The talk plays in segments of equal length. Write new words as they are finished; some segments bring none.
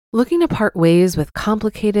Looking to part ways with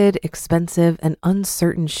complicated, expensive, and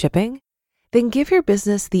uncertain shipping? Then give your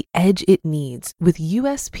business the edge it needs with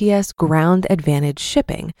USPS Ground Advantage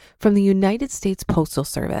shipping from the United States Postal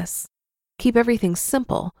Service. Keep everything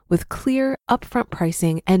simple with clear, upfront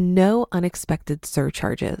pricing and no unexpected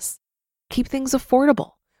surcharges. Keep things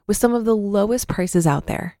affordable with some of the lowest prices out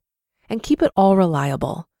there. And keep it all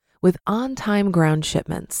reliable with on-time ground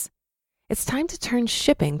shipments. It's time to turn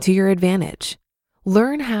shipping to your advantage.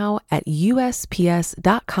 Learn how at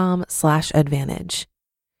USPS.com/advantage.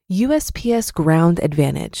 USPS Ground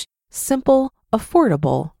Advantage. Simple,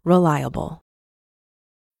 affordable, reliable.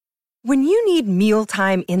 When you need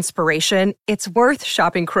mealtime inspiration, it's worth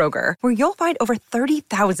shopping Kroger, where you'll find over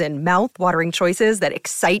 30,000 mouth-watering choices that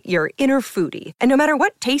excite your inner foodie. And no matter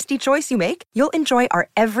what tasty choice you make, you'll enjoy our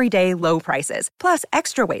everyday low prices, plus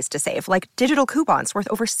extra ways to save, like digital coupons worth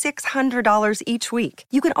over $600 each week.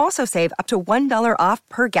 You can also save up to $1 off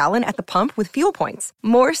per gallon at the pump with fuel points.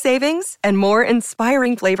 More savings and more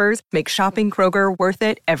inspiring flavors make shopping Kroger worth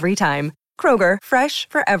it every time. Kroger, fresh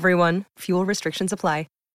for everyone. Fuel restrictions apply.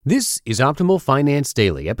 This is Optimal Finance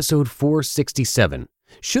Daily, episode 467.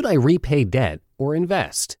 Should I repay debt or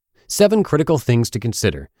invest? 7 Critical Things to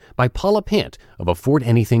Consider by Paula Pant of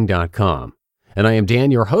AffordAnything.com. And I am Dan,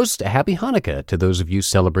 your host. A happy Hanukkah to those of you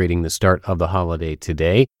celebrating the start of the holiday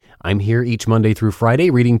today. I'm here each Monday through Friday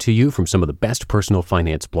reading to you from some of the best personal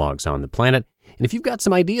finance blogs on the planet. And if you've got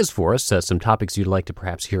some ideas for us, some topics you'd like to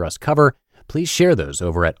perhaps hear us cover, please share those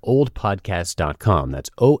over at oldpodcast.com. That's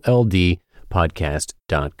oldpodcast.com.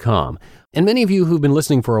 And many of you who've been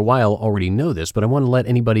listening for a while already know this, but I want to let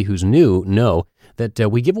anybody who's new know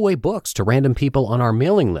that we give away books to random people on our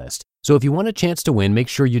mailing list. So if you want a chance to win, make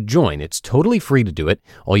sure you join. It's totally free to do it.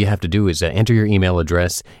 All you have to do is enter your email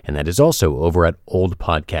address, and that is also over at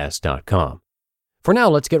oldpodcast.com. For now,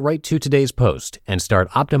 let's get right to today's post and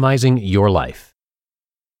start optimizing your life.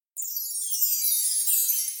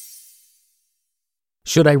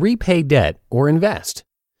 Should I repay debt or invest?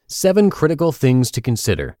 7 Critical Things to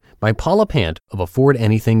Consider by Paula Pant of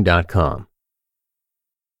AffordAnything.com.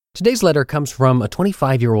 Today's letter comes from a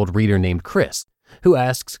 25-year-old reader named Chris, who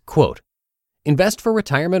asks, quote, invest for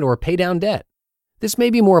retirement or pay down debt? This may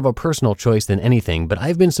be more of a personal choice than anything, but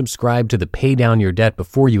I've been subscribed to the pay down your debt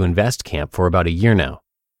before you invest camp for about a year now.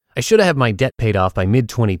 I should have my debt paid off by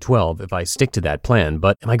mid-2012 if I stick to that plan,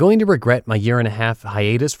 but am I going to regret my year-and-a-half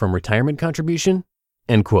hiatus from retirement contribution?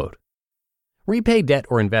 End quote. Repay debt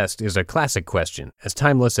or invest is a classic question, as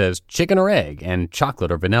timeless as chicken or egg and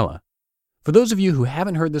chocolate or vanilla. For those of you who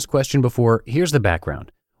haven't heard this question before, here's the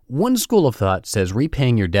background. One school of thought says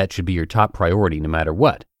repaying your debt should be your top priority no matter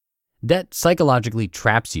what. Debt psychologically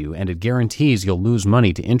traps you, and it guarantees you'll lose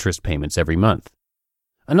money to interest payments every month.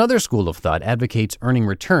 Another school of thought advocates earning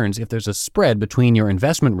returns if there's a spread between your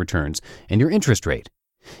investment returns and your interest rate.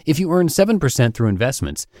 If you earn 7% through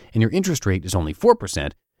investments and your interest rate is only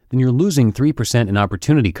 4%, then you're losing 3% in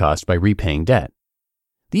opportunity cost by repaying debt.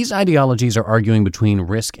 These ideologies are arguing between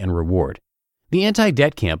risk and reward. The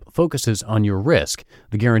anti-debt camp focuses on your risk,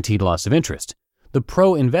 the guaranteed loss of interest. The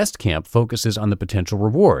pro-invest camp focuses on the potential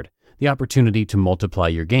reward, the opportunity to multiply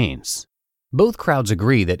your gains. Both crowds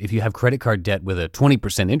agree that if you have credit card debt with a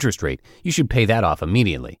 20% interest rate, you should pay that off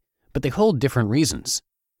immediately, but they hold different reasons.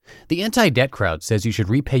 The anti-debt crowd says you should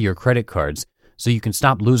repay your credit cards so you can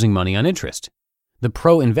stop losing money on interest. The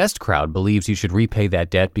pro-invest crowd believes you should repay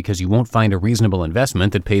that debt because you won't find a reasonable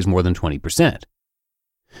investment that pays more than 20%.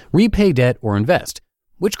 Repay debt or invest.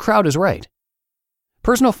 Which crowd is right?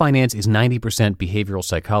 Personal finance is 90% behavioral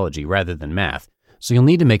psychology rather than math, so you'll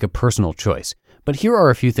need to make a personal choice. But here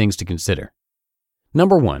are a few things to consider.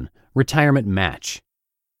 Number 1, retirement match.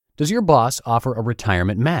 Does your boss offer a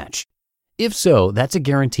retirement match? If so, that's a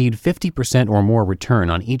guaranteed 50% or more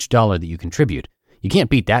return on each dollar that you contribute. You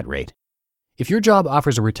can't beat that rate. If your job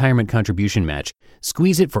offers a retirement contribution match,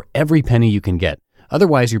 squeeze it for every penny you can get.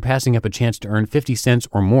 Otherwise, you're passing up a chance to earn 50 cents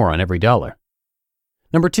or more on every dollar.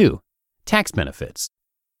 Number 2, tax benefits.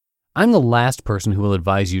 I'm the last person who will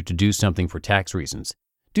advise you to do something for tax reasons.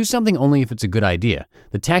 Do something only if it's a good idea.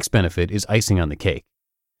 The tax benefit is icing on the cake.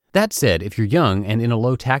 That said, if you're young and in a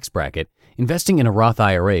low tax bracket, investing in a Roth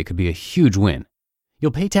IRA could be a huge win.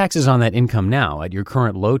 You'll pay taxes on that income now at your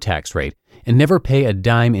current low tax rate and never pay a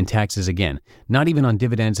dime in taxes again, not even on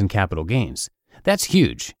dividends and capital gains. That's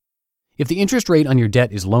huge. If the interest rate on your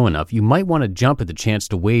debt is low enough, you might want to jump at the chance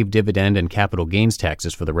to waive dividend and capital gains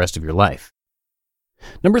taxes for the rest of your life.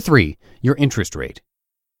 Number 3, your interest rate.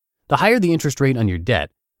 The higher the interest rate on your debt,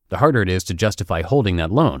 the harder it is to justify holding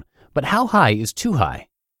that loan. But how high is too high?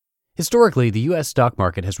 Historically, the U.S. stock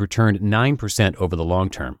market has returned 9% over the long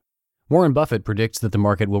term. Warren Buffett predicts that the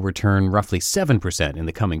market will return roughly 7% in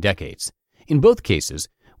the coming decades. In both cases,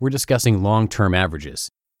 we're discussing long-term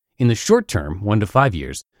averages. In the short term, 1 to 5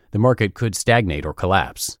 years, the market could stagnate or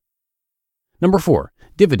collapse. Number 4,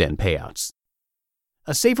 dividend payouts.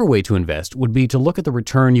 A safer way to invest would be to look at the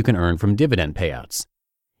return you can earn from dividend payouts.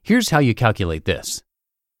 Here's how you calculate this.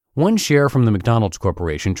 One share from the McDonald's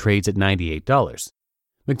Corporation trades at $98.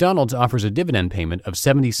 McDonald's offers a dividend payment of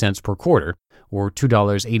 70 cents per quarter, or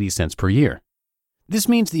 $2.80 per year. This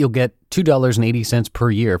means that you'll get $2.80 per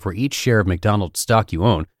year for each share of McDonald's stock you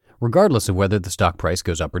own, regardless of whether the stock price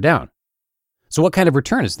goes up or down. So what kind of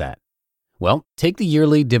return is that? Well, take the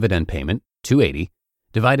yearly dividend payment, $2.80,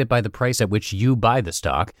 divide it by the price at which you buy the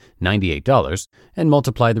stock, $98, and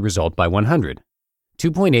multiply the result by 100.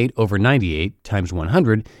 2.8 over 98 times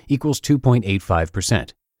 100 equals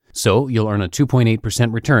 2.85%. So you'll earn a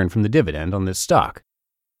 2.8% return from the dividend on this stock.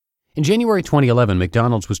 In January 2011,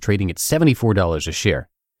 McDonald's was trading at $74 a share.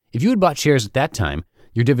 If you had bought shares at that time,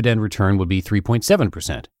 your dividend return would be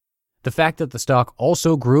 3.7%. The fact that the stock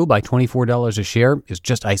also grew by $24 a share is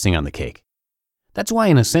just icing on the cake. That's why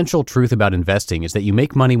an essential truth about investing is that you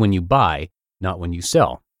make money when you buy, not when you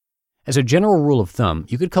sell. As a general rule of thumb,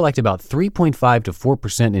 you could collect about 3.5 to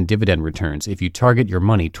 4% in dividend returns if you target your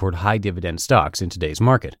money toward high dividend stocks in today's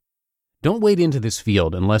market. Don't wade into this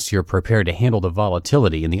field unless you're prepared to handle the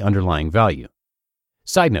volatility in the underlying value.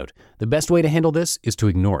 Side note, the best way to handle this is to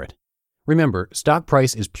ignore it. Remember, stock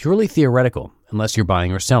price is purely theoretical unless you're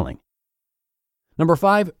buying or selling. Number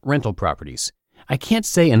 5, rental properties. I can't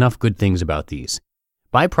say enough good things about these.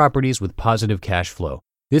 Buy properties with positive cash flow.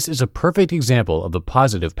 This is a perfect example of the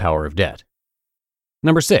positive power of debt.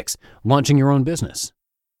 Number 6, launching your own business.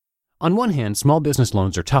 On one hand, small business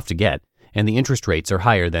loans are tough to get, and the interest rates are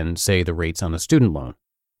higher than, say, the rates on a student loan.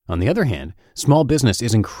 On the other hand, small business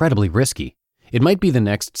is incredibly risky. It might be the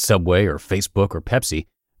next Subway or Facebook or Pepsi,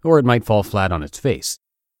 or it might fall flat on its face.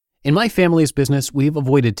 In my family's business, we've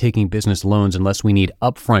avoided taking business loans unless we need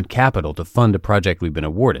upfront capital to fund a project we've been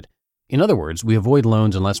awarded. In other words, we avoid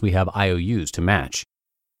loans unless we have IOUs to match.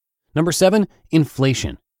 Number 7,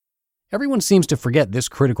 inflation. Everyone seems to forget this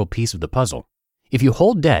critical piece of the puzzle. If you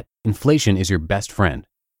hold debt, inflation is your best friend.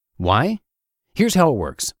 Why? Here's how it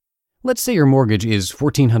works. Let's say your mortgage is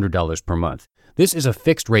 $1,400 per month. This is a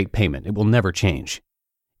fixed rate payment. It will never change.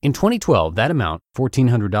 In 2012, that amount,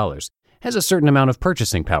 $1,400, has a certain amount of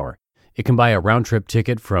purchasing power. It can buy a round-trip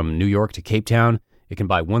ticket from New York to Cape Town. It can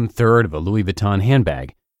buy 1/3 of a Louis Vuitton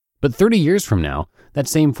handbag. But 30 years from now, that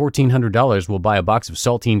same $1,400 will buy a box of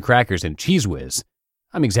saltine crackers and Cheez Whiz.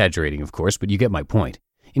 I'm exaggerating, of course, but you get my point.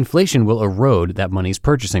 Inflation will erode that money's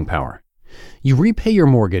purchasing power. You repay your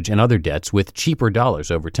mortgage and other debts with cheaper dollars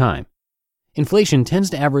over time. Inflation tends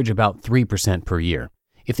to average about 3% per year.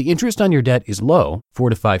 If the interest on your debt is low, 4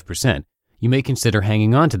 to 5%, you may consider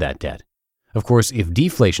hanging on to that debt. Of course, if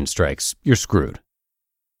deflation strikes, you're screwed.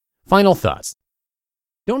 Final thoughts.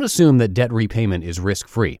 Don't assume that debt repayment is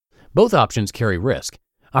risk-free. Both options carry risk.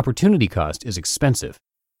 Opportunity cost is expensive.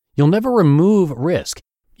 You'll never remove risk.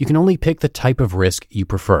 You can only pick the type of risk you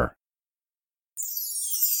prefer.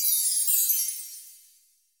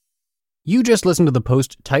 You just listened to the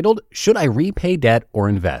post titled, Should I Repay Debt or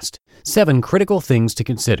Invest? 7 Critical Things to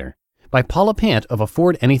Consider, by Paula Pant of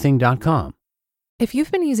AffordAnything.com. If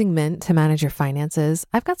you've been using Mint to manage your finances,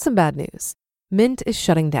 I've got some bad news. Mint is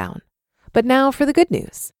shutting down. But now for the good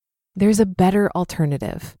news. There's a better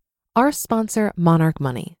alternative. Our sponsor, Monarch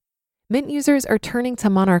Money. Mint users are turning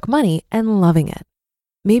to Monarch Money and loving it.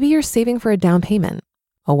 Maybe you're saving for a down payment,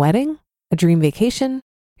 a wedding, a dream vacation,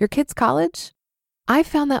 your kid's college. I've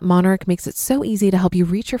found that Monarch makes it so easy to help you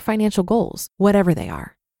reach your financial goals, whatever they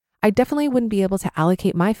are. I definitely wouldn't be able to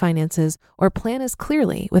allocate my finances or plan as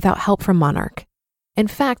clearly without help from Monarch. In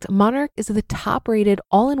fact, Monarch is the top-rated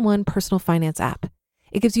all-in-one personal finance app.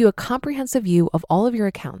 It gives you a comprehensive view of all of your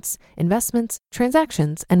accounts, investments,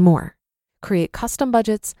 transactions, and more. Create custom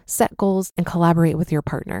budgets, set goals, and collaborate with your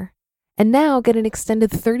partner. And now get an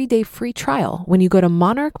extended 30-day free trial when you go to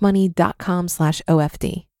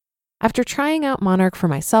monarchmoney.com/OFD. After trying out Monarch for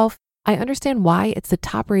myself, I understand why it's the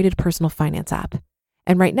top-rated personal finance app.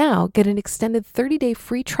 And right now, get an extended 30-day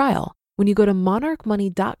free trial when you go to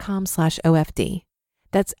monarchmoney.com/OFD.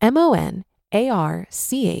 That's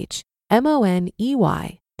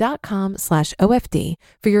monarchmoney.com/OFD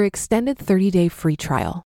for your extended 30-day free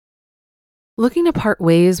trial. Looking to part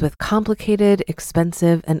ways with complicated,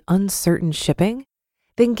 expensive, and uncertain shipping?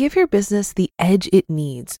 Then give your business the edge it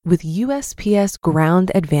needs with USPS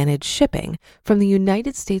Ground Advantage shipping from the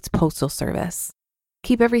United States Postal Service.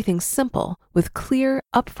 Keep everything simple with clear,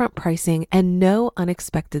 upfront pricing and no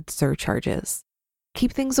unexpected surcharges.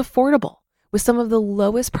 Keep things affordable with some of the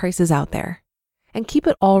lowest prices out there. And keep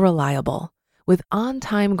it all reliable with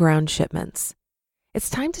on-time ground shipments. It's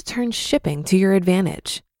time to turn shipping to your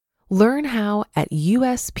advantage. Learn how at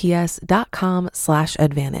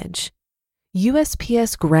USPS.com/advantage.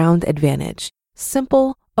 USPS Ground Advantage.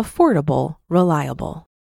 Simple, affordable, reliable.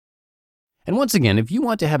 And once again, if you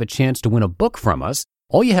want to have a chance to win a book from us,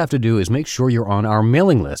 all you have to do is make sure you're on our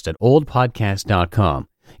mailing list at oldpodcast.com.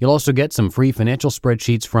 You'll also get some free financial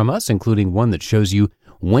spreadsheets from us, including one that shows you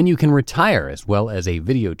when you can retire, as well as a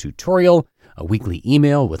video tutorial, a weekly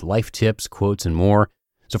email with life tips, quotes, and more.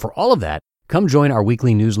 So for all of that, come join our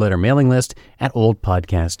weekly newsletter mailing list at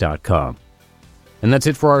oldpodcast.com. And that's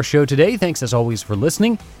it for our show today. Thanks as always for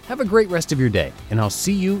listening. Have a great rest of your day, and I'll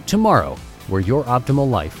see you tomorrow where your optimal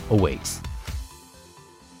life awaits.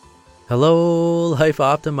 Hello, Life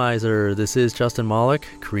Optimizer. This is Justin Malik,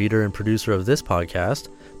 creator and producer of this podcast,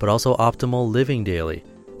 but also Optimal Living Daily,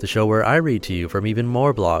 the show where I read to you from even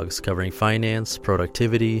more blogs covering finance,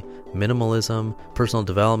 productivity, minimalism, personal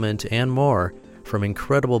development, and more from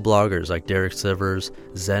incredible bloggers like Derek Sivers,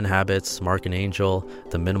 Zen Habits, Mark and Angel,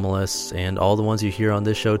 The Minimalists, and all the ones you hear on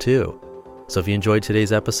this show too. So if you enjoyed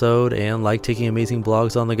today's episode and like taking amazing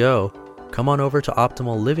blogs on the go, come on over to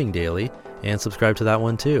Optimal Living Daily and subscribe to that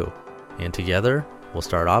one too. And together, we'll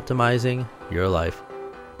start optimizing your life.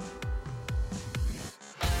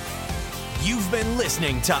 You've been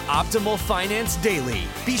listening to Optimal Finance Daily.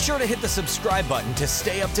 Be sure to hit the subscribe button to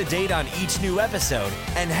stay up to date on each new episode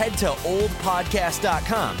and head to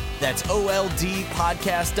oldpodcast.com. That's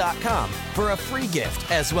OLDpodcast.com for a free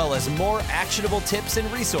gift as well as more actionable tips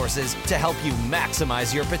and resources to help you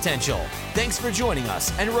maximize your potential. Thanks for joining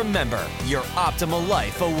us, and remember, your optimal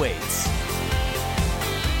life awaits.